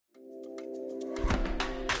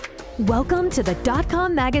Welcome to the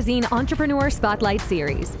DotCom Magazine Entrepreneur Spotlight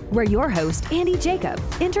Series, where your host, Andy Jacob,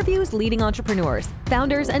 interviews leading entrepreneurs,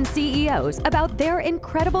 founders, and CEOs about their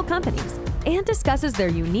incredible companies and discusses their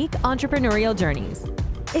unique entrepreneurial journeys.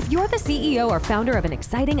 If you're the CEO or founder of an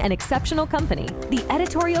exciting and exceptional company, the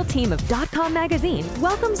editorial team of DotCom Magazine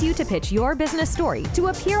welcomes you to pitch your business story to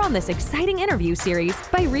appear on this exciting interview series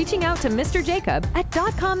by reaching out to Mr. Jacob at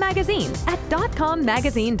DotCom Magazine at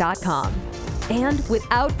dotcommagazine.com. And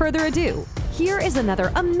without further ado, here is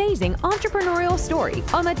another amazing entrepreneurial story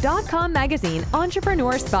on the DotCom Magazine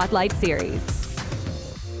Entrepreneur Spotlight Series.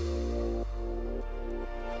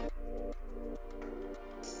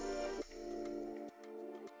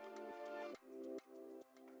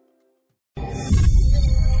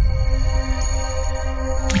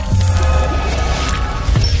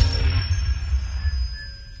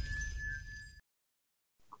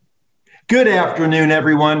 Good afternoon,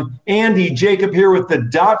 everyone. Andy Jacob here with the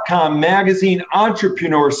DotCom Magazine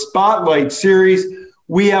Entrepreneur Spotlight Series.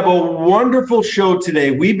 We have a wonderful show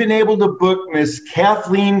today. We've been able to book Miss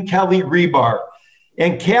Cathleen Kelly Rebar.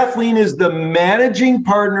 And Cathleen is the managing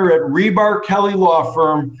partner at Rebar Kelly Law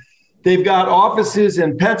Firm. They've got offices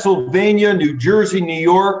in Pennsylvania, New Jersey, New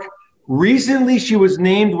York. Recently, she was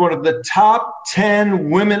named one of the top 10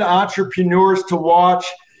 women entrepreneurs to watch.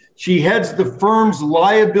 She heads the firm's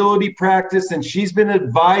liability practice, and she's been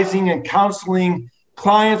advising and counseling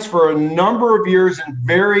clients for a number of years in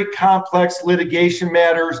very complex litigation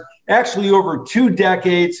matters, actually over 2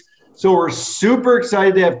 decades. So we're super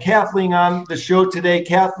excited to have Cathleen on the show today.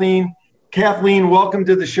 Cathleen, welcome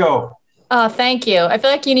to the show. Oh, thank you. I feel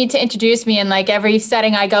like you need to introduce me in like every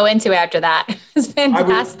setting I go into after that. It's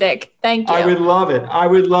fantastic. Thank you. I would love it.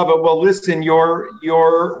 Well, listen,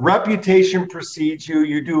 your reputation precedes you.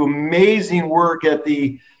 You do amazing work at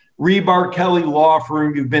the Rebar Kelly Law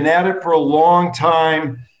Firm. You've been at it for a long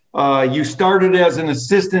time. You started as an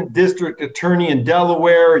assistant district attorney in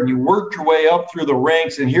Delaware, and you worked your way up through the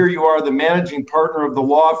ranks, and here you are, the managing partner of the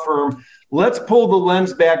law firm. Let's pull the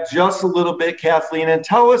lens back just a little bit, Cathleen, and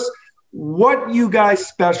tell us what you guys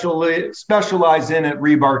specialize in at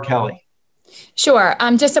Rebar Kelly. Sure.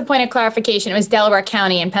 Just a point of clarification, it was Delaware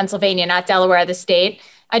County in Pennsylvania, not Delaware, the state.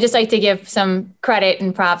 I just like to give some credit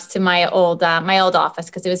and props to my old office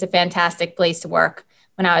because it was a fantastic place to work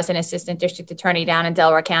when I was an assistant district attorney down in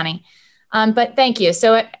Delaware County. But thank you.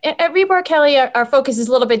 So at Rebar Kelly, our focus is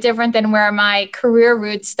a little bit different than where my career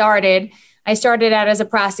roots started. I started out as a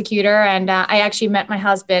prosecutor, and I actually met my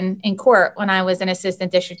husband in court when I was an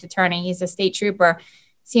assistant district attorney. He's a state trooper.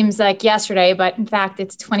 Seems like yesterday, but in fact,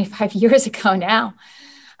 it's 25 years ago now.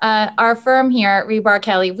 Our firm here at Rebar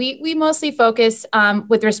Kelly, we mostly focus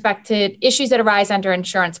with respect to issues that arise under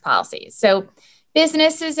insurance policies. So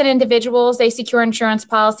businesses and individuals, they secure insurance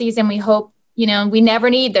policies, and we hope, we never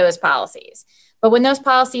need those policies. But when those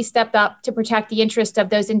policies step up to protect the interest of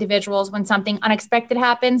those individuals when something unexpected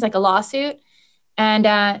happens, like a lawsuit, and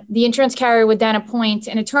the insurance carrier would then appoint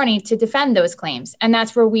an attorney to defend those claims, and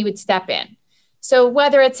that's where we would step in. So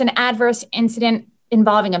whether it's an adverse incident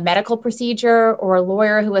involving a medical procedure or a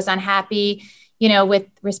lawyer who was unhappy, with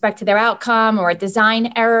respect to their outcome, or a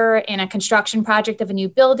design error in a construction project of a new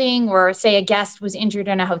building, or say a guest was injured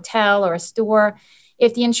in a hotel or a store,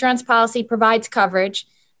 if the insurance policy provides coverage,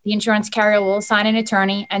 the insurance carrier will assign an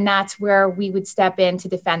attorney, and that's where we would step in to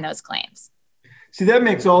defend those claims. See, that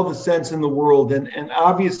makes all the sense in the world. And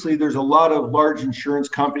obviously, there's a lot of large insurance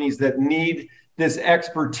companies that need this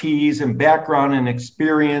expertise and background and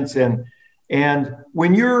experience. And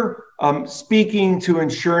when you're speaking to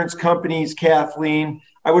insurance companies, Cathleen,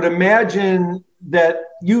 I would imagine that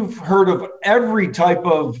you've heard of every type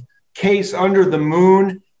of case under the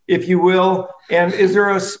moon, if you will. And is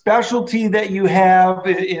there a specialty that you have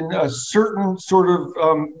in a certain sort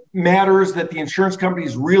of matters that the insurance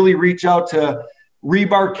companies really reach out to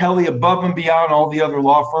Rebar Kelly above and beyond all the other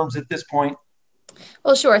law firms at this point?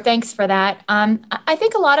 Well, sure. Thanks for that. I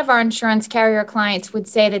think a lot of our insurance carrier clients would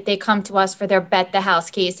say that they come to us for their bet the house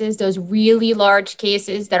cases, those really large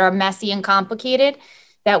cases that are messy and complicated,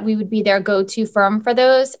 that we would be their go-to firm for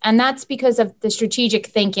those. And that's because of the strategic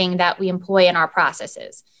thinking that we employ in our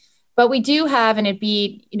processes. But we do have, and I'd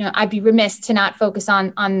be remiss to not focus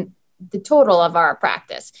on the total of our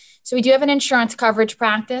practice. So we do have an insurance coverage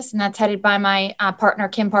practice, and that's headed by my partner,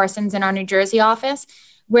 Kim Parsons, in our New Jersey office,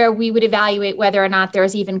 where we would evaluate whether or not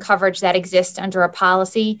there's even coverage that exists under a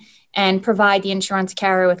policy and provide the insurance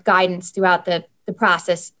carrier with guidance throughout the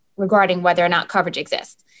process regarding whether or not coverage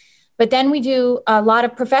exists. But then we do a lot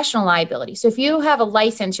of professional liability. So if you have a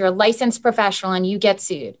license, you're a licensed professional and you get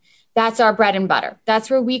sued, That's our bread and butter. That's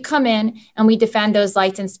where we come in and we defend those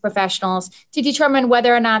licensed professionals to determine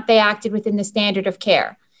whether or not they acted within the standard of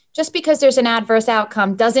care. Just because there's an adverse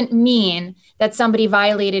outcome doesn't mean that somebody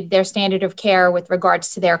violated their standard of care with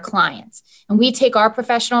regards to their clients. And we take our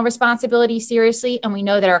professional responsibility seriously, and we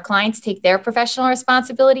know that our clients take their professional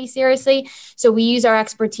responsibility seriously. So we use our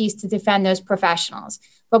expertise to defend those professionals.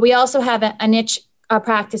 But we also have a niche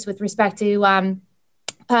practice with respect to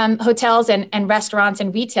hotels and restaurants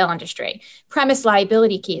and retail industry, premise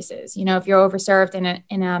liability cases. If you're overserved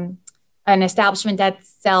in an establishment that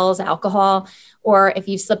sells alcohol, or if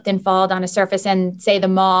you've slipped and fallen on a surface in, say, the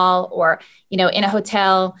mall, or in a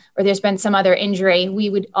hotel, or there's been some other injury, we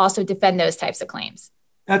would also defend those types of claims.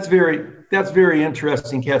 That's very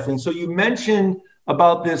interesting, Kathleen. So you mentioned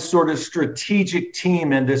about this sort of strategic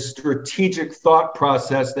team and this strategic thought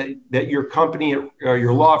process that your company or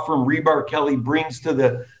your law firm Rebar Kelly brings to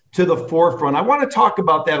the forefront. I want to talk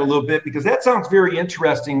about that a little bit, because that sounds very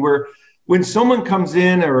interesting, where when someone comes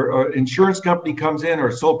in, or an insurance company comes in, or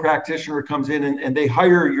a sole practitioner comes in and they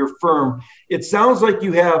hire your firm, it sounds like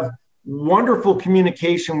you have wonderful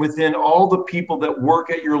communication within all the people that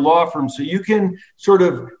work at your law firm. So you can sort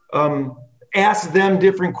of ask them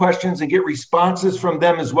different questions and get responses from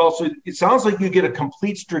them as well. So it sounds like you get a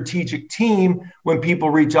complete strategic team when people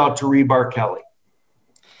reach out to Rebar Kelly.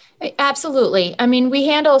 Absolutely. I mean, we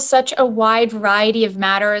handle such a wide variety of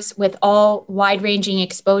matters with all wide-ranging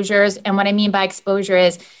exposures. And what I mean by exposure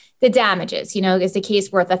is the damages. Is the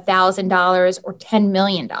case worth $1,000 or $10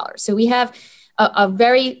 million? So we have a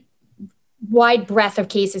very wide breadth of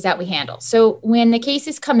cases that we handle. So when the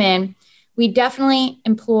cases come in, we definitely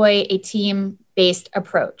employ a team-based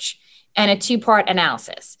approach and a two-part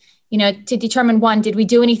analysis. To determine, one, did we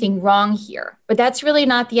do anything wrong here? But that's really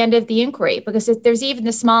not the end of the inquiry, because if there's even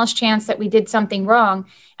the smallest chance that we did something wrong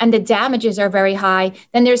and the damages are very high,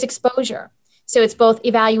 then there's exposure. So it's both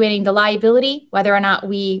evaluating the liability, whether or not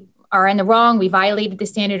we are in the wrong, we violated the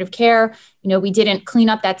standard of care, we didn't clean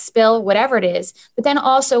up that spill, whatever it is. But then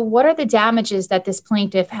also, what are the damages that this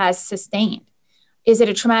plaintiff has sustained? Is it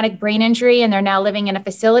a traumatic brain injury and they're now living in a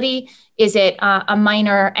facility? Is it a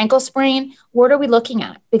minor ankle sprain? What are we looking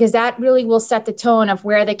at? Because that really will set the tone of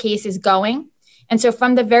where the case is going. And so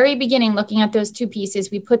from the very beginning, looking at those two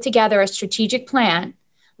pieces, we put together a strategic plan,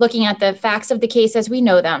 looking at the facts of the case as we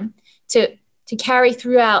know them, to carry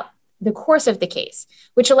throughout the course of the case,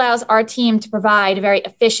 which allows our team to provide a very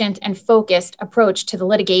efficient and focused approach to the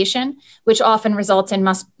litigation, which often results in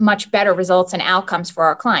much better results and outcomes for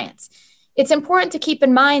our clients. It's important to keep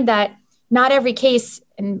in mind that not every case,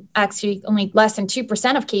 and actually only less than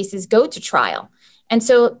 2% of cases, go to trial. And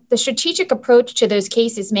so the strategic approach to those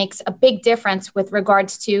cases makes a big difference with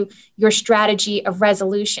regards to your strategy of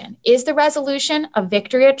resolution. Is the resolution a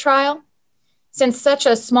victory at trial? Since such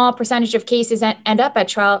a small percentage of cases end up at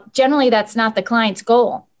trial, generally that's not the client's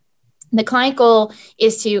goal. The client goal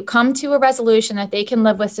is to come to a resolution that they can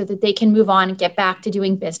live with so that they can move on and get back to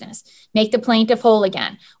doing business, make the plaintiff whole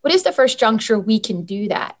again. What is the first juncture we can do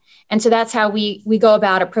that? And so that's how we go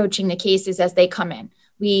about approaching the cases as they come in.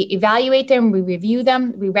 We evaluate them, we review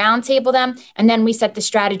them, we roundtable them, and then we set the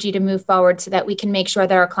strategy to move forward so that we can make sure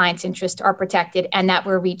that our clients' interests are protected and that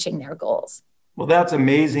we're reaching their goals. Well, that's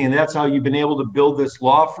amazing. And that's how you've been able to build this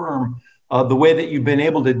law firm the way that you've been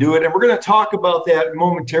able to do it. And we're going to talk about that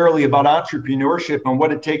momentarily, about entrepreneurship and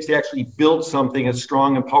what it takes to actually build something as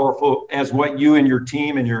strong and powerful as what you and your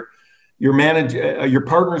team and your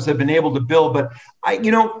partners have been able to build. But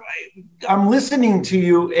I'm listening to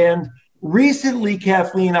you, and recently,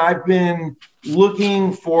 Kathleen, I've been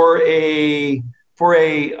looking for a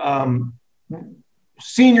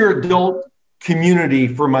senior adult community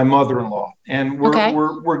for my mother-in-law, and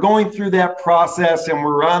we're going through that process, and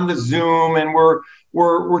we're on the Zoom, and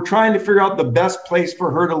we're trying to figure out the best place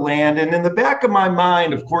for her to land. And in the back of my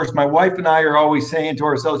mind, of course, my wife and I are always saying to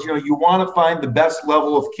ourselves, you want to find the best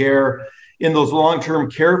level of care in those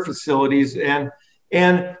long-term care facilities.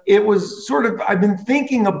 And it was sort of, I've been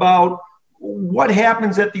thinking about what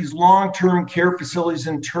happens at these long-term care facilities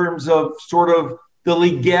in terms of sort of the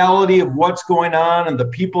legality of what's going on and the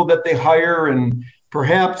people that they hire, and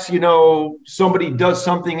perhaps, somebody does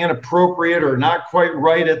something inappropriate or not quite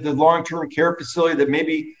right at the long-term care facility that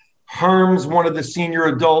maybe harms one of the senior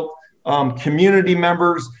adult community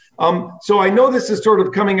members. So I know this is sort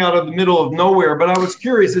of coming out of the middle of nowhere, but I was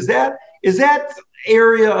curious, is that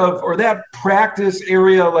area or that practice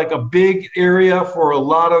area like a big area for a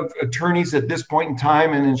lot of attorneys at this point in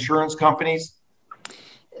time in insurance companies?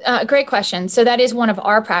 Great question. So that is one of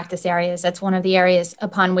our practice areas. That's one of the areas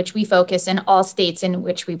upon which we focus in all states in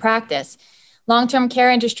which we practice. long-term care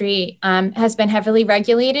industry has been heavily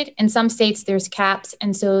regulated. In some states, there's caps.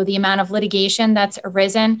 And so the amount of litigation that's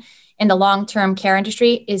arisen in the long-term care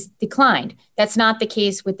industry is declined. That's not the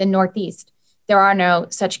case with the Northeast. There are no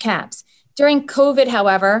such caps. During COVID,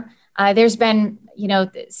 however, there's been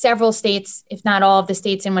several states, if not all of the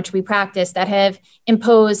states in which we practice, that have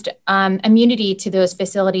imposed immunity to those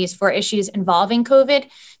facilities for issues involving COVID.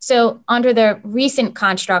 So under the recent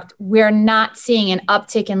construct, we're not seeing an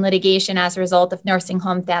uptick in litigation as a result of nursing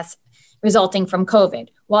home deaths resulting from COVID.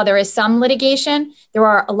 While there is some litigation, there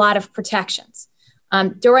are a lot of protections.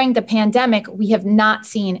 During the pandemic, we have not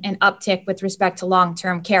seen an uptick with respect to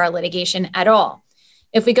long-term care litigation at all.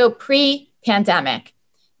 If we go pre-pandemic,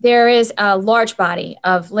 there is a large body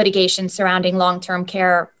of litigation surrounding long-term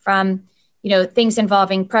care, from things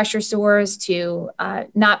involving pressure sores to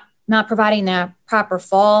not providing the proper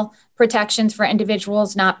fall protections for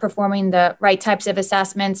individuals, not performing the right types of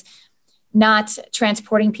assessments, not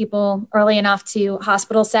transporting people early enough to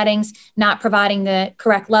hospital settings, not providing the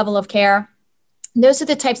correct level of care. Those are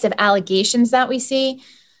the types of allegations that we see.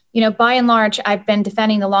 By and large, I've been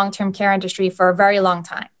defending the long-term care industry for a very long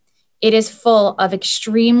time. It is full of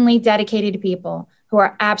extremely dedicated people who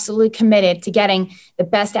are absolutely committed to getting the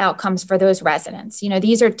best outcomes for those residents.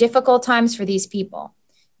 These are difficult times for these people.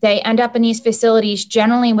 They end up in these facilities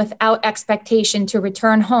generally without expectation to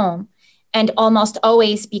return home, and almost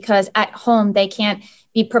always because at home they can't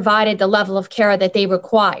be provided the level of care that they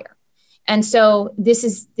require. And so this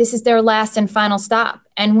is their last and final stop.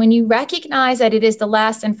 And when you recognize that it is the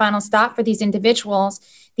last and final stop for these individuals,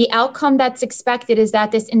 the outcome that's expected is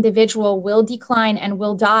that this individual will decline and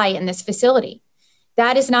will die in this facility.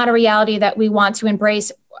 That is not a reality that we want to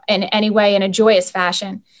embrace in any way in a joyous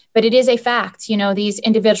fashion, but it is a fact. These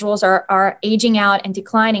individuals are aging out and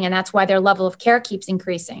declining, and that's why their level of care keeps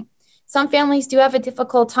increasing. Some families do have a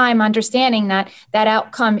difficult time understanding that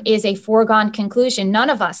outcome is a foregone conclusion. None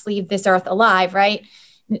of us leave this earth alive, right?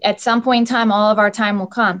 At some point in time, all of our time will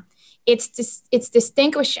come. It's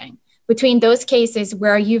distinguishing between those cases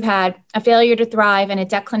where you've had a failure to thrive and a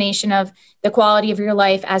declination of the quality of your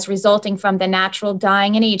life as resulting from the natural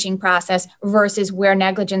dying and aging process versus where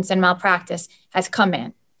negligence and malpractice has come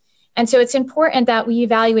in. And so it's important that we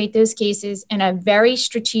evaluate those cases in a very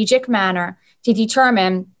strategic manner to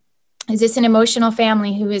determine, is this an emotional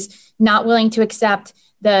family who is not willing to accept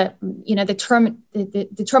the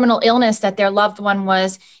terminal illness that their loved one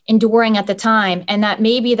was enduring at the time, and that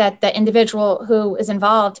maybe that the individual who is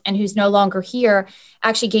involved and who's no longer here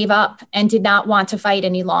actually gave up and did not want to fight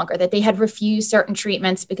any longer, that they had refused certain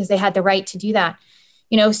treatments because they had the right to do that.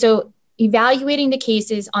 So evaluating the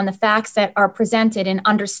cases on the facts that are presented and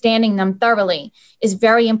understanding them thoroughly is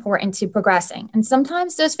very important to progressing. And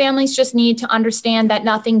sometimes those families just need to understand that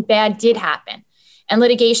nothing bad did happen. And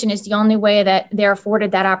litigation is the only way that they're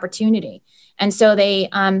afforded that opportunity. And so they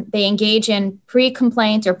engage in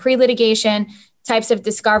pre-complaint or pre-litigation types of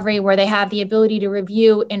discovery where they have the ability to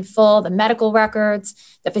review in full the medical records,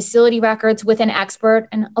 the facility records with an expert.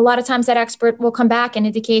 And a lot of times that expert will come back and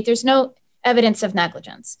indicate there's no evidence of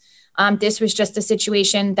negligence. This was just a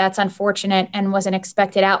situation that's unfortunate and was an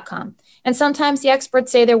expected outcome. And sometimes the experts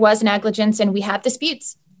say there was negligence and we have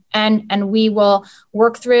disputes, and we will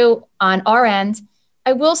work through on our end.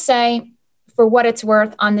 I will say, for what it's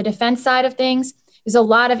worth, on the defense side of things, there's a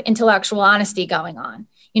lot of intellectual honesty going on.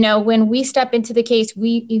 When we step into the case,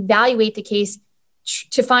 we evaluate the case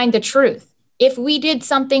to find the truth. If we did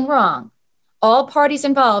something wrong, all parties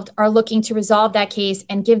involved are looking to resolve that case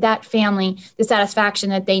and give that family the satisfaction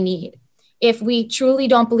that they need. If we truly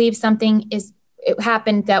don't believe something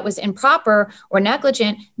happened that was improper or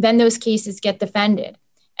negligent, then those cases get defended.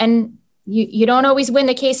 And you don't always win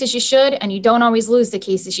the cases you should, and you don't always lose the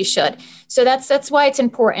cases you should. So that's why it's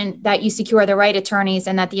important that you secure the right attorneys,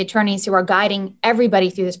 and that the attorneys who are guiding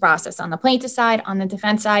everybody through this process on the plaintiff side, on the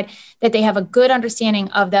defense side, that they have a good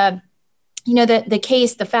understanding of the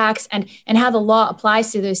case, the facts, and how the law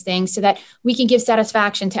applies to those things, so that we can give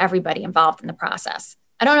satisfaction to everybody involved in the process.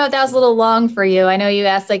 I don't know if that was a little long for you. I know you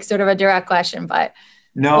asked like sort of a direct question, but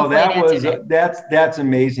no, that's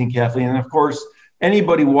amazing, Kathleen. And of course,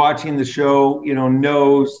 anybody watching the show,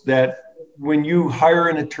 knows that when you hire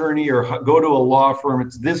an attorney or go to a law firm,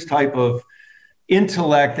 it's this type of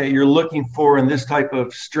intellect that you're looking for, and this type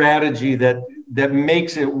of strategy that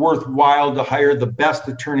makes it worthwhile to hire the best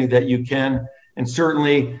attorney that you can. And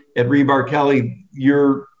certainly at Rebar Kelly,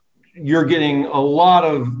 you're getting a lot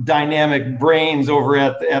of dynamic brains over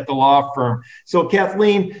at the law firm. So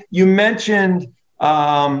Kathleen, you mentioned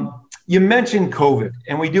COVID,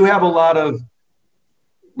 and we do have a lot of,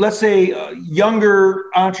 let's say, younger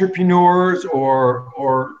entrepreneurs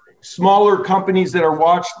or smaller companies that are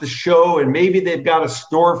watching the show, and maybe they've got a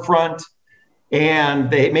storefront, and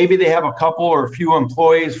maybe they have a couple or a few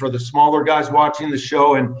employees for the smaller guys watching the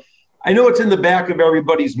show. And I know it's in the back of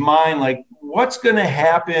everybody's mind, like, what's going to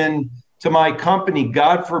happen to my company?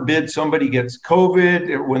 God forbid somebody gets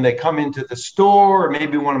COVID when they come into the store, or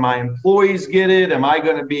maybe one of my employees get it. Am I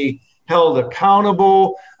going to be held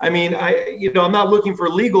accountable? I mean, I'm not looking for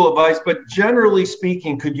legal advice, but generally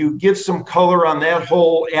speaking, could you give some color on that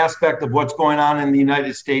whole aspect of what's going on in the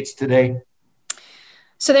United States today?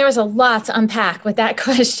 So there was a lot to unpack with that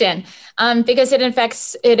question, because it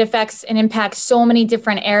affects and impacts so many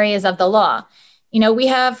different areas of the law. We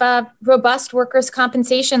have a robust workers'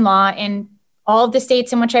 compensation law in all of the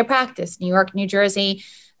states in which I practice: New York, New Jersey,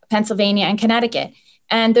 Pennsylvania, and Connecticut.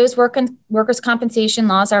 And those workers' compensation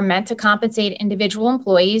laws are meant to compensate individual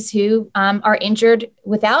employees who are injured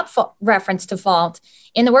without reference to fault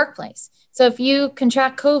in the workplace. So if you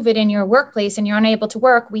contract COVID in your workplace and you're unable to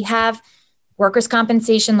work, we have workers'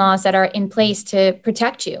 compensation laws that are in place to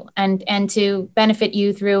protect you and to benefit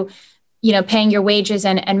you through, paying your wages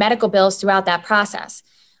and medical bills throughout that process.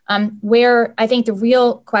 Where I think the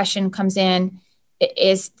real question comes in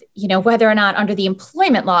is, whether or not under the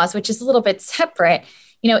employment laws, which is a little bit separate,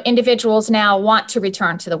 individuals now want to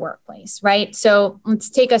return to the workplace, right? So let's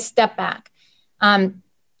take a step back.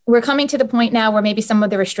 We're coming to the point now where maybe some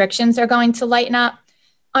of the restrictions are going to lighten up.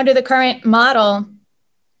 Under the current model,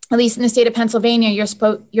 at least in the state of Pennsylvania,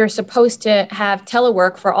 you're supposed to have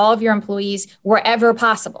telework for all of your employees wherever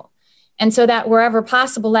possible. And so that wherever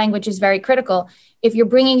possible language is very critical. If you're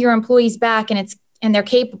bringing your employees back and they're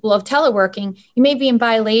capable of teleworking, you may be in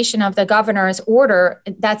violation of the governor's order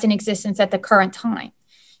that's in existence at the current time.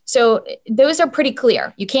 So those are pretty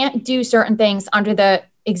clear. You can't do certain things under the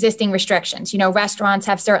existing restrictions. Restaurants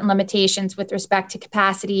have certain limitations with respect to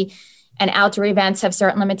capacity, and outdoor events have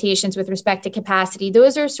certain limitations with respect to capacity.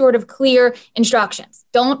 Those are sort of clear instructions.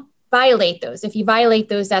 Don't violate those. If you violate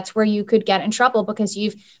those, that's where you could get in trouble, because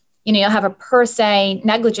you'll have a per se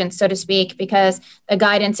negligence, so to speak, because the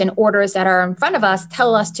guidance and orders that are in front of us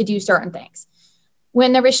tell us to do certain things.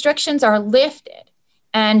 When the restrictions are lifted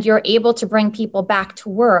and you're able to bring people back to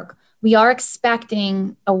work, we are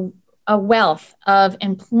expecting a wealth of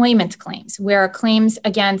employment claims, where claims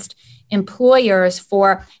against employers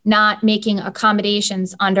for not making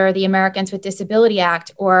accommodations under the Americans with Disability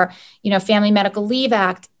Act or, Family Medical Leave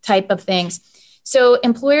Act type of things. So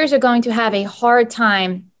employers are going to have a hard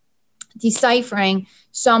time deciphering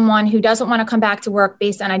someone who doesn't want to come back to work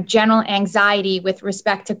based on a general anxiety with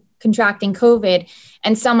respect to contracting COVID,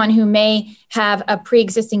 and someone who may have a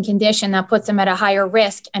pre-existing condition that puts them at a higher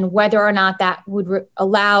risk, and whether or not that would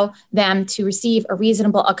allow them to receive a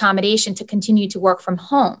reasonable accommodation to continue to work from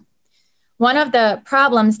home. One of the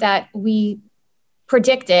problems that we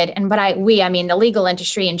predicted, and I mean the legal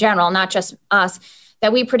industry in general, not just us,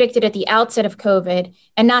 that we predicted at the outset of COVID,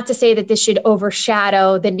 and not to say that this should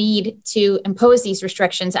overshadow the need to impose these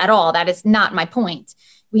restrictions at all. That is not my point.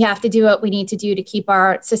 We have to do what we need to do to keep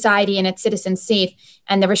our society and its citizens safe,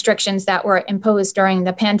 and the restrictions that were imposed during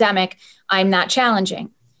the pandemic, I'm not challenging.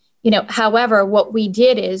 However, what we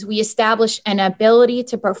did is we established an ability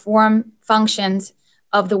to perform functions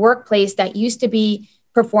of the workplace that used to be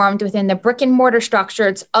performed within the brick and mortar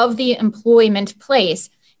structures of the employment place,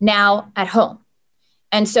 now at home.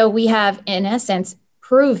 And so we have, in essence,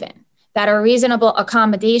 proven that a reasonable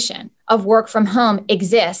accommodation of work from home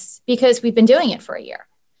exists because we've been doing it for a year.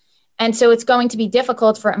 And so it's going to be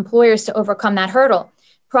difficult for employers to overcome that hurdle.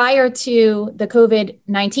 Prior to the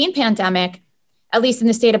COVID-19 pandemic, at least in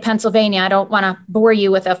the state of Pennsylvania, I don't want to bore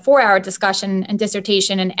you with a 4-hour discussion and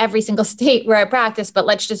dissertation in every single state where I practice, but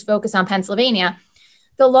let's just focus on Pennsylvania.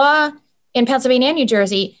 The law in Pennsylvania and New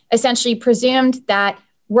Jersey essentially presumed that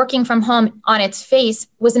working from home on its face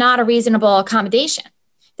was not a reasonable accommodation,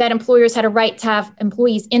 that employers had a right to have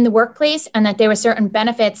employees in the workplace, and that there were certain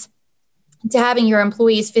benefits to having your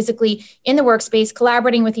employees physically in the workspace,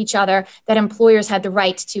 collaborating with each other, that employers had the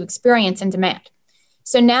right to experience and demand.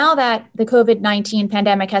 So now that the COVID-19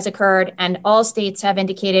 pandemic has occurred and all states have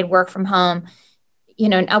indicated work from home,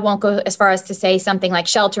 I won't go as far as to say something like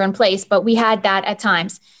shelter in place, but we had that at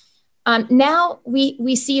times. Now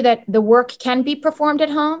we see that the work can be performed at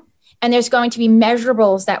home, and there's going to be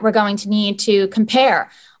measurables that we're going to need to compare.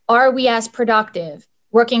 Are we as productive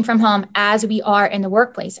working from home as we are in the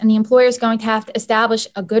workplace? And the employer is going to have to establish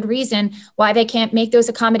a good reason why they can't make those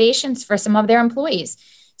accommodations for some of their employees.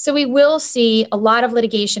 So we will see a lot of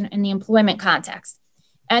litigation in the employment context.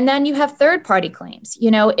 And then you have third-party claims.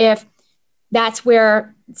 If that's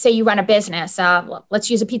where, say you run a business, let's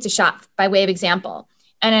use a pizza shop by way of example.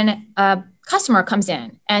 And customer comes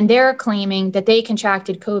in and they're claiming that they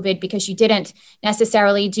contracted COVID because you didn't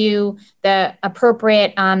necessarily do the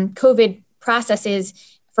appropriate COVID processes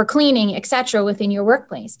for cleaning, et cetera, within your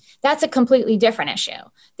workplace, that's a completely different issue.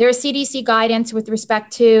 There is CDC guidance with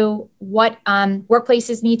respect to what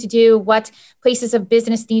workplaces need to do, what places of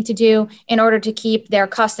business need to do in order to keep their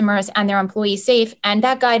customers and their employees safe. And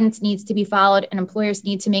that guidance needs to be followed, and employers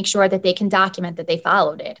need to make sure that they can document that they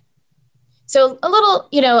followed it. So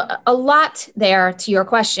a lot there to your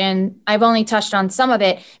question. I've only touched on some of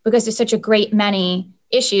it because there's such a great many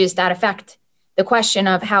issues that affect the question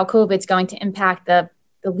of how COVID's going to impact the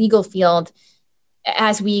legal field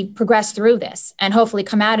as we progress through this and hopefully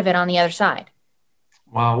come out of it on the other side.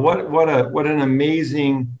 Wow, what an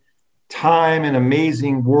amazing time and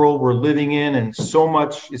amazing world we're living in, and so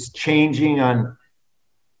much is changing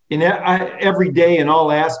every day in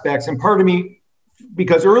all aspects. And part of me,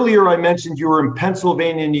 because earlier I mentioned you were in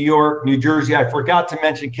Pennsylvania, New York, New Jersey, I forgot to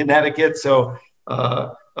mention Connecticut. So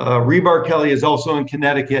Rebar Kelly is also in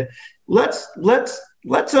Connecticut. Let's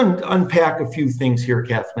unpack a few things here,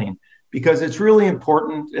 Kathleen, because it's really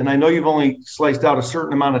important. And I know you've only sliced out a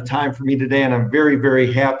certain amount of time for me today, and I'm very,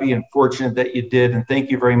 very happy and fortunate that you did. And thank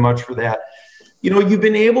you very much for that. You've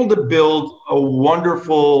been able to build a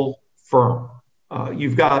wonderful firm.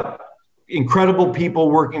 You've got incredible people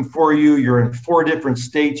working for you. You're in 4 different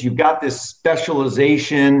states. You've got this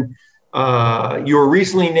specialization. You were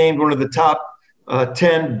recently named one of the top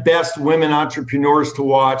 10 best women entrepreneurs to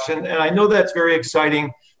watch. And I know that's very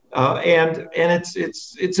exciting. And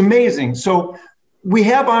it's amazing. So we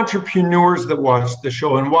have entrepreneurs that watch the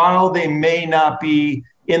show, and while they may not be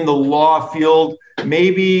in the law field,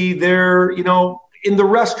 maybe they're, in the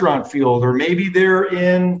restaurant field, or maybe they're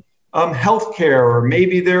in healthcare, or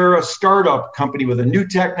maybe they're a startup company with a new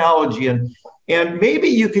technology. And maybe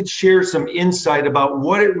you could share some insight about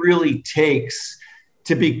what it really takes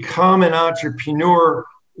to become an entrepreneur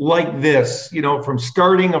like this, from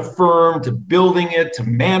starting a firm to building it to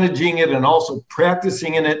managing it and also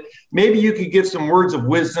practicing in it. Maybe you could give some words of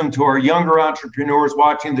wisdom to our younger entrepreneurs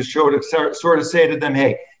watching the show to sort of say to them,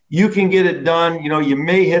 hey, you can get it done. You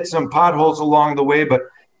may hit some potholes along the way, but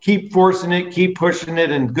keep forcing it, keep pushing it,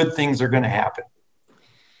 and good things are going to happen.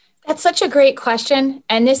 That's such a great question.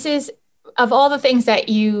 And this is, of all the things that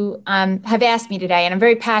you have asked me today, and I'm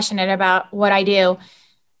very passionate about what I do,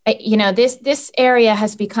 this area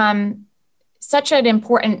has become such an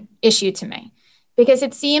important issue to me, because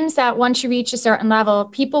it seems that once you reach a certain level,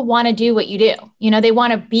 people want to do what you do. They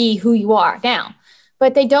want to be who you are now,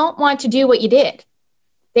 but they don't want to do what you did.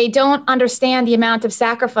 They don't understand the amount of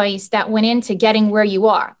sacrifice that went into getting where you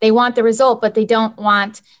are. They want the result, but they don't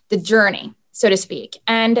want the journey, so to speak.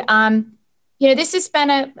 And, this has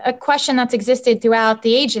been a question that's existed throughout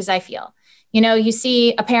the ages, I feel. You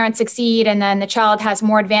see a parent succeed, and then the child has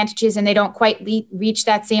more advantages and they don't quite reach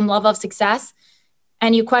that same level of success.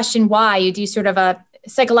 And you question why. You do sort of a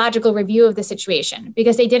psychological review of the situation,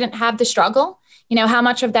 because they didn't have the struggle. How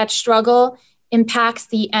much of that struggle impacts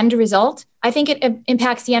the end result? I think it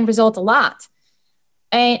impacts the end result a lot.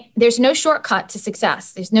 There's no shortcut to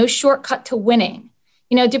success. There's no shortcut to winning.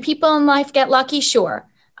 Do people in life get lucky? Sure.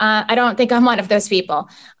 I don't think I'm one of those people.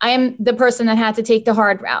 I am the person that had to take the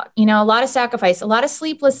hard route. A lot of sacrifice, a lot of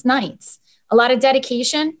sleepless nights, a lot of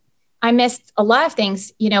dedication. I missed a lot of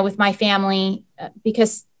things, with my family,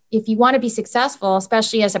 because if you want to be successful,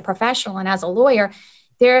 especially as a professional and as a lawyer,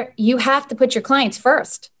 you have to put your clients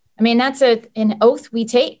first. I mean, that's an oath we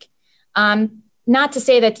take. Not to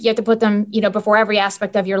say that you have to put them, before every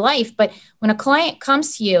aspect of your life, but when a client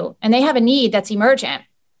comes to you and they have a need that's emergent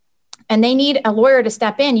and they need a lawyer to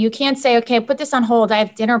step in, you can't say, okay, put this on hold. I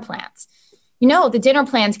have dinner plans. The dinner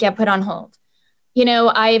plans get put on hold.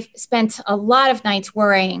 I've spent a lot of nights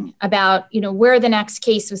worrying about, where the next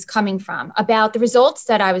case was coming from, about the results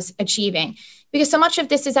that I was achieving, because so much of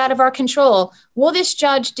this is out of our control. Will this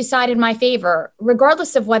judge decide in my favor,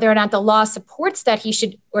 regardless of whether or not the law supports that he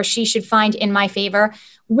should or she should find in my favor?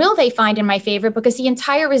 Will they find in my favor? Because the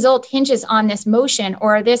entire result hinges on this motion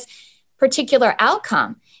or this particular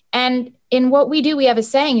outcome. And in what we do, we have a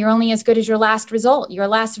saying, you're only as good as your last result, your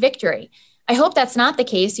last victory. I hope that's not the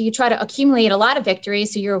case. So you try to accumulate a lot of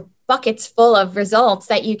victories, so your bucket's full of results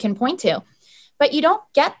that you can point to. But you don't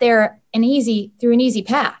get there through an easy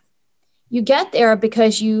path. You get there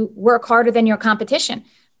because you work harder than your competition.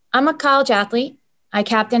 I'm a college athlete. I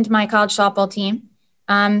captained my college softball team.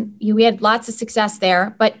 We had lots of success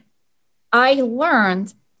there, but I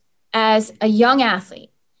learned as a young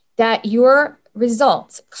athlete that your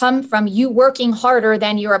results come from you working harder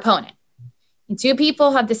than your opponent. When two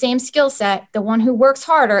people have the same skill set, the one who works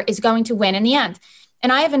harder is going to win in the end.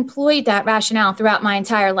 And I have employed that rationale throughout my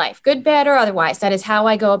entire life, good, bad, or otherwise. That is how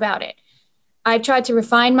I go about it. I've tried to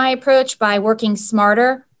refine my approach by working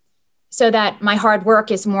smarter so that my hard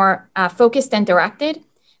work is more focused and directed.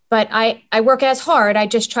 But I work as hard. I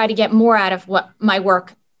just try to get more out of what my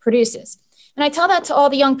work produces. And I tell that to all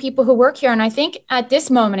the young people who work here. And I think at this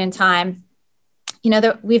moment in time,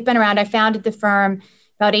 we've been around. I founded the firm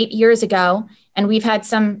about 8 years ago, and we've had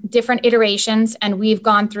some different iterations, and we've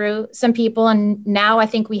gone through some people. And now I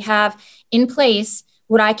think we have in place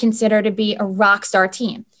what I consider to be a rock star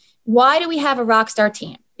team. Why do we have a rock star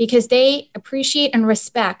team? Because they appreciate and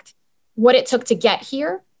respect what it took to get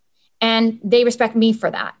here, and they respect me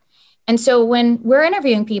for that. And so when we're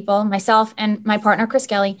interviewing people, myself and my partner, Chris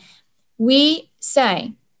Kelly, we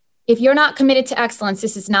say, if you're not committed to excellence,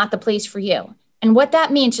 this is not the place for you. And what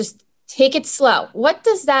that means, just take it slow. What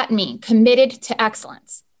does that mean? Committed to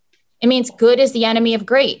excellence. It means good is the enemy of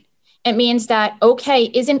great. It means that okay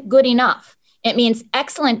isn't good enough. It means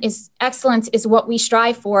excellence is what we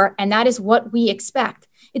strive for, and that is what we expect.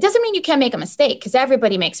 It doesn't mean you can't make a mistake, because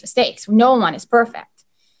everybody makes mistakes. No one is perfect.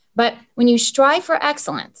 But when you strive for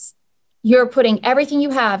excellence, you're putting everything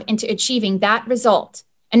you have into achieving that result.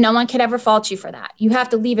 And no one can ever fault you for that. You have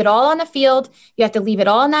to leave it all on the field. You have to leave it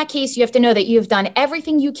all in that case. You have to know that you've done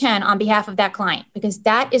everything you can on behalf of that client, because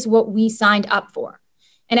that is what we signed up for.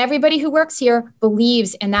 And everybody who works here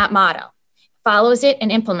believes in that motto, follows it, and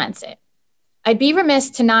implements it. I'd be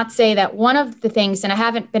remiss to not say that one of the things, and I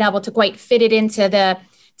haven't been able to quite fit it into the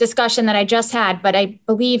discussion that I just had, but I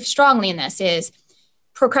believe strongly in this, is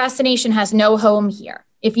procrastination has no home here.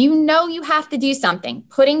 If you know you have to do something,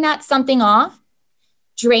 putting that something off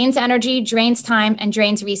drains energy, drains time, and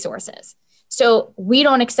drains resources. So we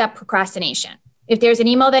don't accept procrastination. If there's an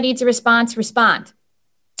email that needs a response, respond.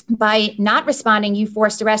 By not responding, you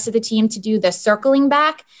force the rest of the team to do the circling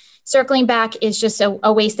back. Circling back is just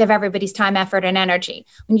a waste of everybody's time, effort, and energy.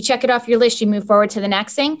 When you check it off your list, you move forward to the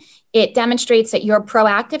next thing. It demonstrates that you're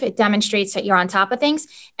proactive. It demonstrates that you're on top of things.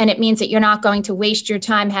 And it means that you're not going to waste your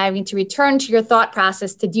time having to return to your thought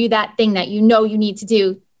process to do that thing that you know you need to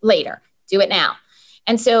do later. Do it now.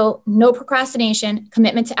 And so no procrastination,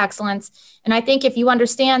 commitment to excellence. And I think if you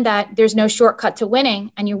understand that there's no shortcut to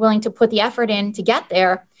winning and you're willing to put the effort in to get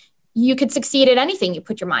there, you could succeed at anything you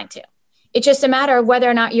put your mind to. It's just a matter of whether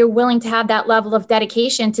or not you're willing to have that level of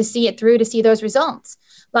dedication to see it through, to see those results.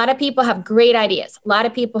 A lot of people have great ideas. A lot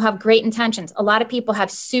of people have great intentions. A lot of people have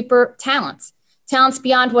super talents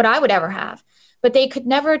beyond what I would ever have, but they could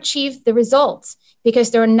never achieve the results because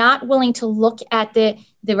they're not willing to look at the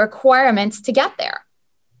requirements to get there.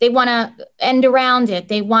 They want to end around it.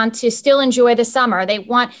 They want to still enjoy the summer. They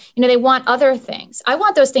want other things. I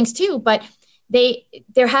want those things too, but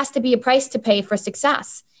there has to be a price to pay for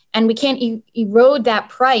success. And we can't erode that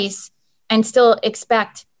price and still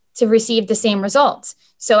expect to receive the same results.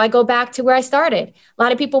 So I go back to where I started. A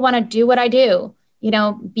lot of people want to do what I do,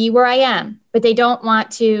 be where I am, but they don't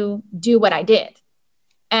want to do what I did.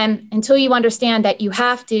 And until you understand that you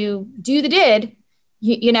have to do the did,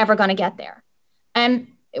 you're never going to get there. And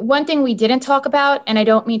one thing we didn't talk about, and I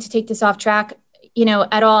don't mean to take this off track,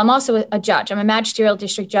 at all. I'm also a judge. I'm a magisterial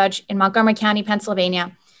district judge in Montgomery County,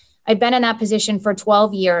 Pennsylvania. I've been in that position for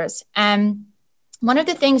 12 years. And one of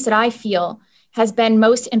the things that I feel has been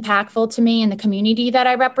most impactful to me in the community that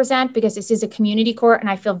I represent, because this is a community court, and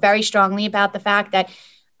I feel very strongly about the fact that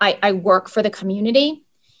I work for the community,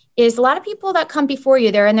 is a lot of people that come before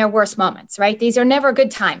you, they're in their worst moments, right? These are never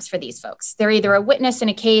good times for these folks. They're either a witness in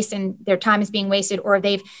a case and their time is being wasted, or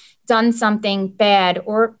they've done something bad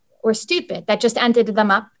or stupid that just ended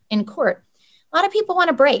them up in court. A lot of people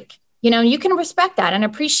want a break. You can respect that and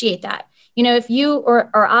appreciate that. If you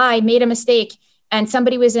or I made a mistake and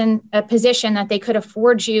somebody was in a position that they could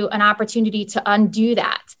afford you an opportunity to undo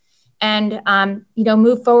that and,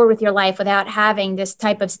 move forward with your life without having this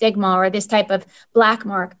type of stigma or this type of black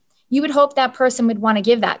mark, you would hope that person would want to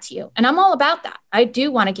give that to you. And I'm all about that. I do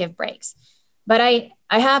want to give breaks, but I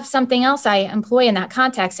have something else I employ in that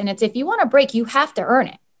context. And it's, if you want a break, you have to earn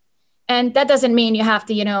it. And that doesn't mean you have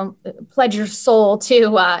to, pledge your soul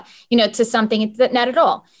to, to something. Not at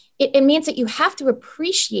all. It means that you have to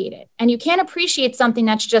appreciate it. And you can't appreciate something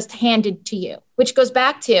that's just handed to you, which goes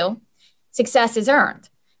back to success is earned,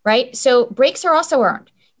 right? So breaks are also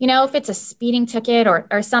earned. If it's a speeding ticket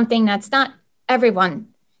or something that's not everyone,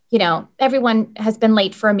 everyone has been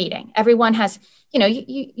late for a meeting. Everyone has,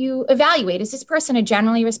 you evaluate, is this person a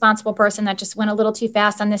generally responsible person that just went a little too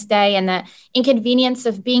fast on this day? And the inconvenience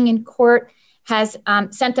of being in court has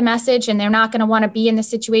sent a message, and they're not going to want to be in this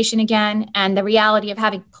situation again. And the reality of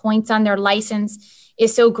having points on their license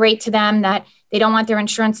is so great to them that They don't want their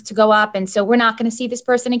insurance to go up. And so we're not going to see this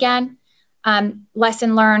person again.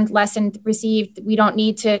 Lesson learned, lesson received. We don't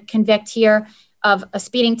need to convict here of a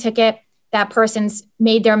speeding ticket. That person's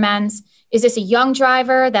made their amends. Is this a young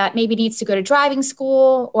driver that maybe needs to go to driving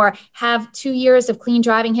school or have 2 years of clean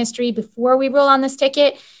driving history before we rule on this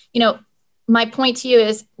ticket? My point to you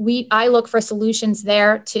is I look for solutions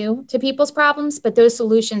there too to people's problems, but those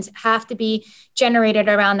solutions have to be generated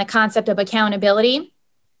around the concept of accountability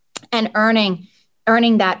and earning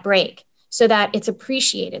that break so that it's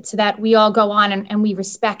appreciated, so that we all go on and we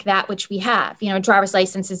respect that which we have. A driver's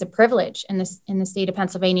license is a privilege in the state of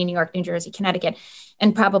Pennsylvania, New York, New Jersey, Connecticut,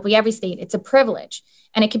 and probably every state. It's a privilege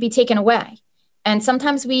and it can be taken away. And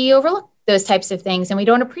sometimes we overlook those types of things and we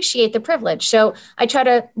don't appreciate the privilege. So I try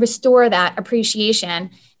to restore that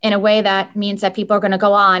appreciation in a way that means that people are going to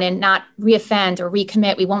go on and not reoffend or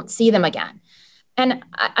recommit. We won't see them again. And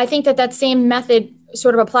I think that same method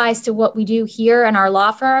sort of applies to what we do here in our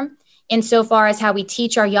law firm insofar as how we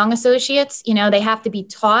teach our young associates. They have to be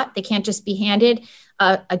taught. They can't just be handed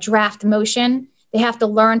a draft motion. They have to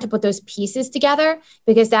learn to put those pieces together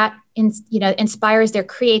because that inspires their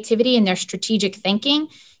creativity and their strategic thinking.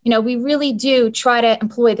 We really do try to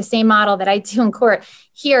employ the same model that I do in court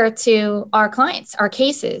here to our clients, our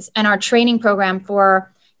cases, and our training program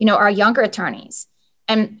for, our younger attorneys.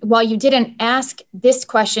 And while you didn't ask this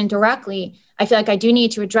question directly, I feel like I do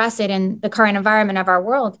need to address it in the current environment of our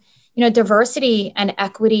world. Diversity and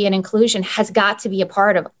equity and inclusion has got to be a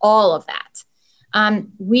part of all of that.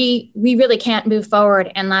 We really can't move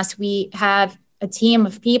forward unless we have a team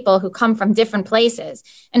of people who come from different places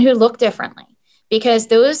and who look differently, because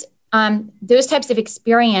those types of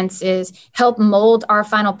experiences help mold our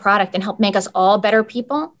final product and help make us all better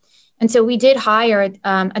people. And so we did hire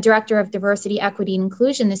a director of diversity, equity, and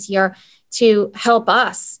inclusion this year to help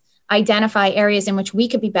us identify areas in which we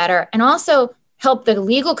could be better and also help the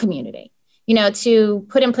legal community, to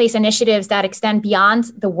put in place initiatives that extend beyond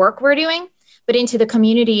the work we're doing, but into the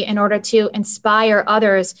community in order to inspire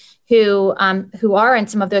others who are in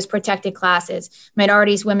some of those protected classes,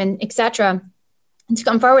 minorities, women, et cetera, and to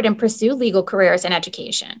come forward and pursue legal careers and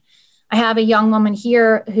education. I have a young woman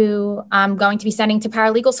here who I'm going to be sending to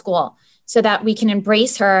paralegal school so that we can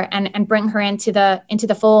embrace her and bring her into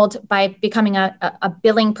the fold by becoming a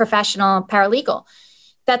billing professional paralegal.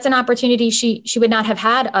 That's an opportunity she would not have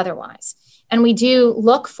had otherwise. And we do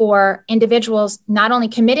look for individuals not only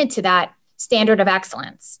committed to that standard of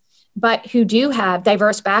excellence, but who do have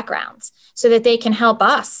diverse backgrounds so that they can help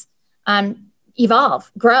us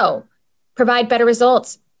evolve, grow, provide better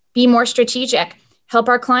results, be more strategic, help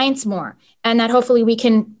our clients more, and that hopefully we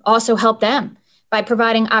can also help them by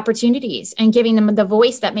providing opportunities and giving them the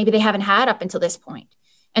voice that maybe they haven't had up until this point.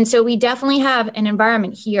 And so we definitely have an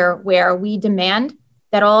environment here where we demand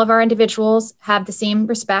that all of our individuals have the same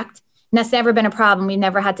respect. And that's never been a problem. We've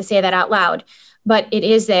never had to say that out loud, but it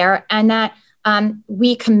is there. And that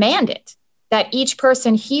we command it, that each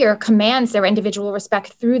person here commands their individual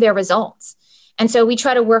respect through their results. And so we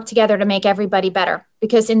try to work together to make everybody better,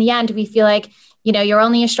 because in the end, we feel like, you're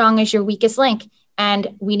only as strong as your weakest link.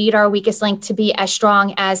 And we need our weakest link to be as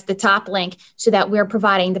strong as the top link so that we're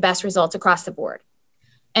providing the best results across the board.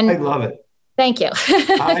 And I love it. Thank you.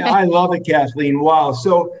 I love it, Kathleen. Wow.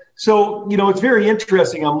 So it's very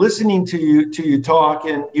interesting. I'm listening to you talk,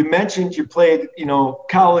 and you mentioned you played,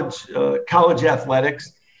 college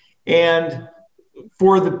athletics. And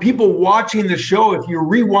for the people watching the show, if you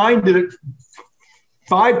rewinded it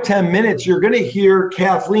 5-10 minutes, you're going to hear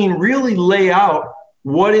Kathleen really lay out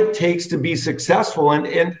what it takes to be successful.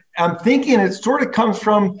 And I'm thinking it sort of comes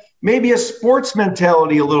from maybe a sports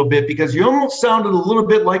mentality a little bit, because you almost sounded a little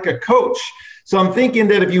bit like a coach. So I'm thinking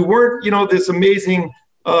that if you weren't, this amazing,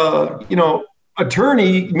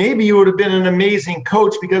 attorney, maybe you would have been an amazing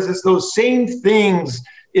coach, because it's those same things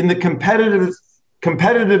in the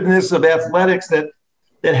competitiveness of athletics that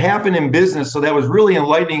happen in business. So that was really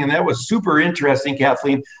enlightening. And that was super interesting,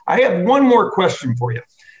 Kathleen. I have one more question for you.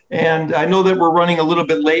 And I know that we're running a little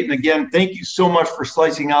bit late. And again, thank you so much for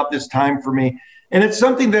slicing out this time for me. And it's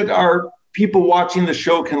something that our people watching the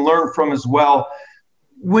show can learn from as well.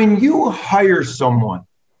 When you hire someone,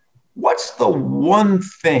 what's the one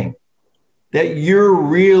thing that you're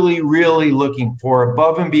really, really looking for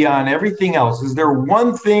above and beyond everything else? Is there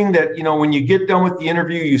one thing that, when you get done with the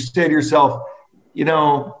interview, you say to yourself,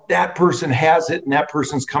 that person has it and that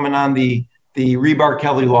person's coming on the Rebar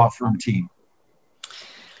Kelly Law Firm team?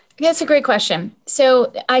 That's a great question.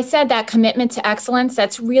 So I said that commitment to excellence,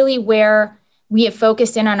 that's really where we have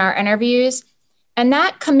focused in on our interviews. And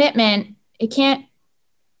that commitment, we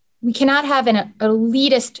cannot have an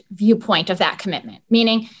elitist viewpoint of that commitment,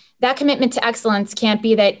 meaning that commitment to excellence can't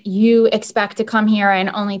be that you expect to come here and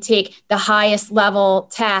only take the highest level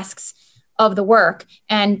tasks of the work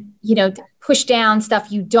and, push down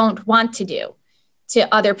stuff you don't want to do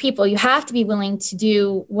to other people. You have to be willing to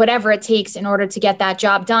do whatever it takes in order to get that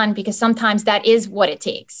job done, because sometimes that is what it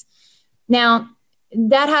takes. Now,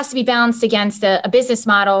 that has to be balanced against a business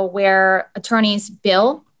model where attorneys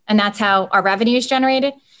bill, and that's how our revenue is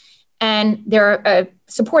generated. And there are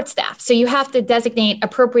support staff. So you have to designate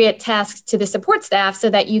appropriate tasks to the support staff so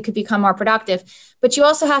that you could become more productive. But you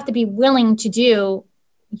also have to be willing to do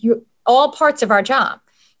all parts of our job.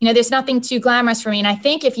 There's nothing too glamorous for me. And I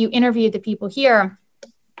think if you interviewed the people here,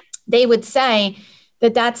 they would say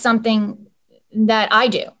that that's something that I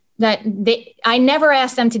do, I never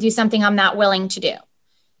ask them to do something I'm not willing to do.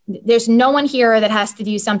 There's no one here that has to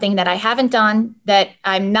do something that I haven't done, that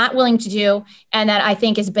I'm not willing to do, and that I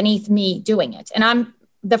think is beneath me doing it. And I'm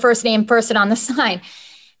the first name person on the sign.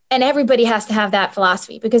 And everybody has to have that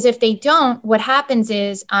philosophy, because if they don't, what happens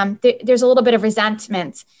is there's a little bit of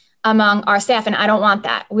resentment among our staff, and I don't want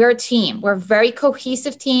that. We're a team. We're a very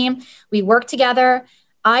cohesive team. We work together.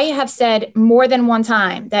 I have said more than one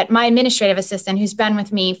time that my administrative assistant, who's been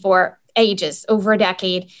with me for ages, over a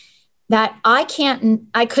decade, that I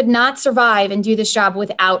could not survive and do this job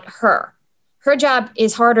without her. Her job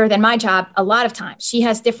is harder than my job a lot of times. She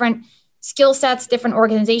has different skill sets, different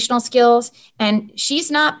organizational skills, and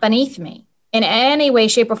she's not beneath me in any way,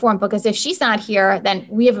 shape, or form, because if she's not here, then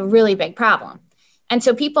we have a really big problem. And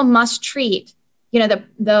so people must treat,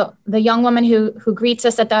 the young woman who greets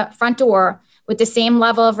us at the front door with the same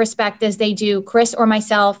level of respect as they do Chris or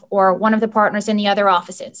myself or one of the partners in the other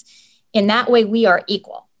offices. In that way, we are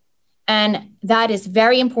equal. And that is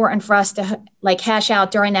very important for us to hash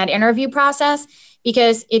out during that interview process,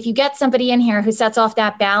 because if you get somebody in here who sets off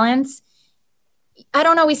that balance, I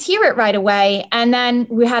don't always hear it right away. And then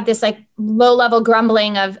we have this low level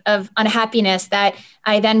grumbling of unhappiness that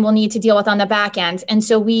I then will need to deal with on the back end. And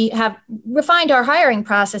so we have refined our hiring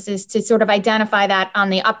processes to sort of identify that on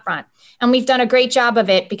the upfront. And we've done a great job of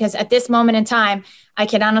it, because at this moment in time, I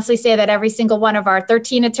can honestly say that every single one of our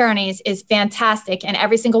 13 attorneys is fantastic. And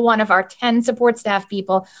every single one of our 10 support staff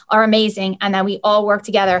people are amazing. And that we all work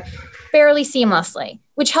together fairly seamlessly,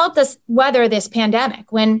 which helped us weather this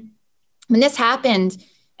pandemic. When this happened,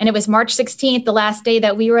 and it was March 16th, the last day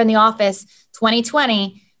that we were in the office,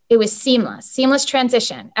 2020, it was seamless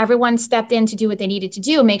transition. Everyone stepped in to do what they needed to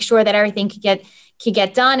do, make sure that everything could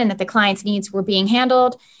get done and that the client's needs were being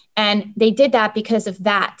handled. And they did that because of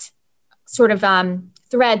that sort of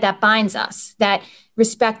thread that binds us, that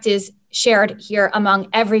respect is shared here among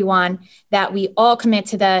everyone, that we all commit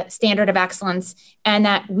to the standard of excellence, and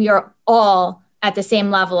that we are all at the same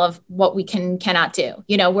level of what we cannot do.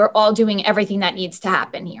 We're all doing everything that needs to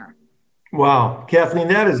happen here. Wow, Kathleen,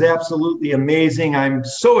 that is absolutely amazing. I'm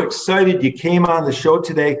so excited you came on the show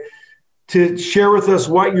today to share with us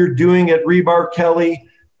what you're doing at Rebar, Kelly.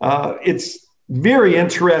 It's very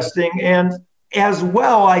interesting. And as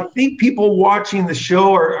well, I think people watching the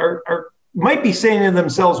show are might be saying to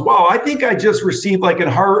themselves, wow, I think I just received a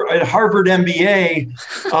Harvard MBA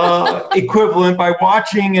equivalent by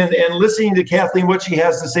watching and listening to Kathleen, what she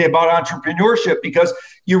has to say about entrepreneurship, because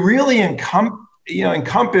you really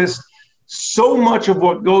encompass so much of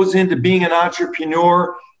what goes into being an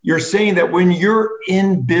entrepreneur. You're saying that when you're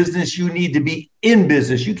in business, you need to be in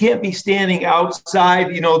business. You can't be standing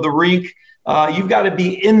outside, the rink. You've got to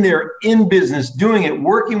be in there, in business, doing it,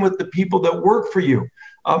 working with the people that work for you.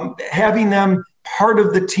 Having them part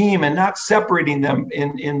of the team and not separating them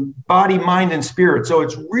in body, mind, and spirit. So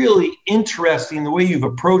it's really interesting the way you've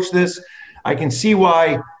approached this. I can see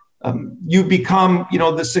why you've become,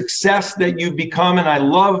 the success that you've become. And I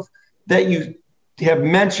love that you have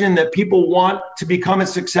mentioned that people want to become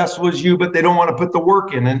as successful as you, but they don't want to put the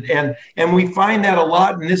work in. And we find that a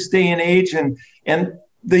lot in this day and age. And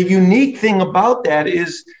the unique thing about that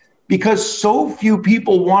is because so few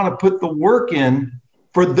people want to put the work in,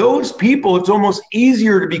 for those people, it's almost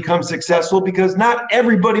easier to become successful because not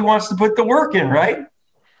everybody wants to put the work in, right?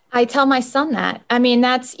 I tell my son that. I mean,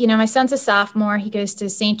 that's, my son's a sophomore. He goes to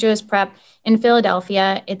St. Joe's Prep in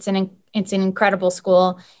Philadelphia. It's an incredible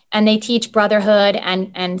school, and they teach brotherhood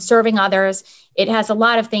and serving others. It has a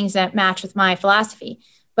lot of things that match with my philosophy.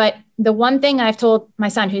 But the one thing I've told my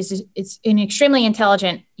son, who's an extremely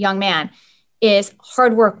intelligent young man, is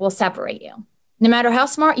hard work will separate you. No matter how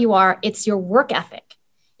smart you are, it's your work ethic.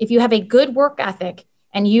 If you have a good work ethic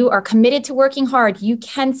and you are committed to working hard, you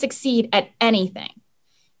can succeed at anything.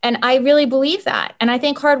 And I really believe that. And I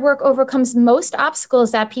think hard work overcomes most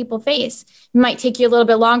obstacles that people face. It might take you a little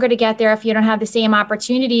bit longer to get there if you don't have the same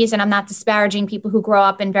opportunities. And I'm not disparaging people who grow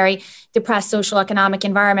up in very depressed social economic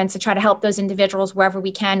environments to try to help those individuals wherever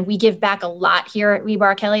we can. We give back a lot here at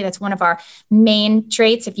Rebar, Kelly. That's one of our main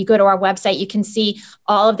traits. If you go to our website, you can see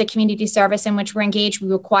all of the community service in which we're engaged. We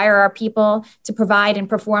require our people to provide and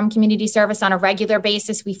perform community service on a regular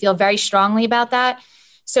basis. We feel very strongly about that.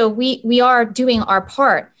 So we are doing our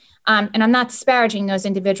part. And I'm not disparaging those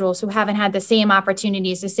individuals who haven't had the same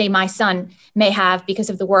opportunities as, say, my son may have because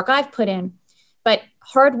of the work I've put in. But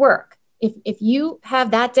hard work, if you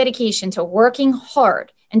have that dedication to working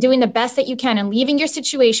hard and doing the best that you can and leaving your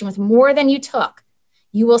situation with more than you took,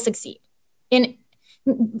 you will succeed. And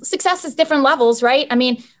success is different levels, right? I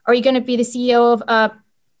mean, are you going to be the CEO of a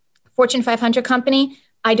Fortune 500 company?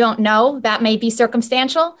 I don't know. That may be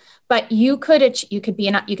circumstantial, but you could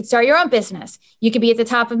start your own business. You could be at the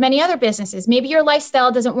top of many other businesses. Maybe your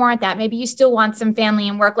lifestyle doesn't warrant that. Maybe you still want some family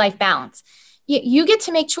and work-life balance. You get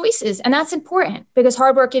to make choices, and that's important because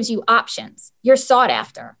hard work gives you options. You're sought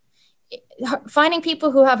after. Finding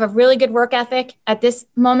people who have a really good work ethic at this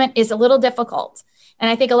moment is a little difficult. And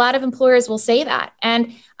I think a lot of employers will say that.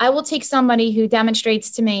 And I will take somebody who demonstrates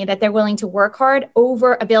to me that they're willing to work hard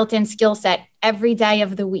over a built-in skill set every day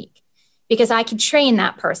of the week, because I can train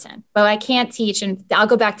that person, but I can't teach. And I'll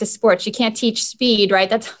go back to sports. You can't teach speed, right?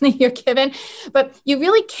 That's something you're given, but you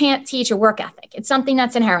really can't teach a work ethic. It's something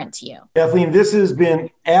that's inherent to you. Kathleen, this has been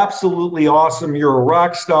absolutely awesome. You're a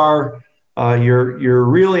rock star. You're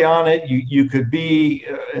really on it. You could be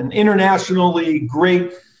an internationally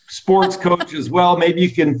great sports coach as well. Maybe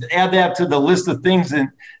you can add that to the list of things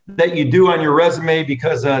that you do on your resume,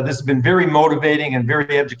 because this has been very motivating and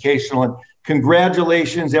very educational. And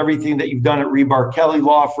congratulations, everything that you've done at Rebar Kelly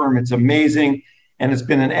Law Firm. It's amazing. And it's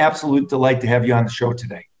been an absolute delight to have you on the show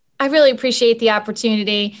today. I really appreciate the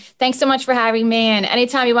opportunity. Thanks so much for having me. And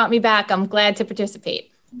anytime you want me back, I'm glad to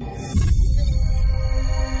participate.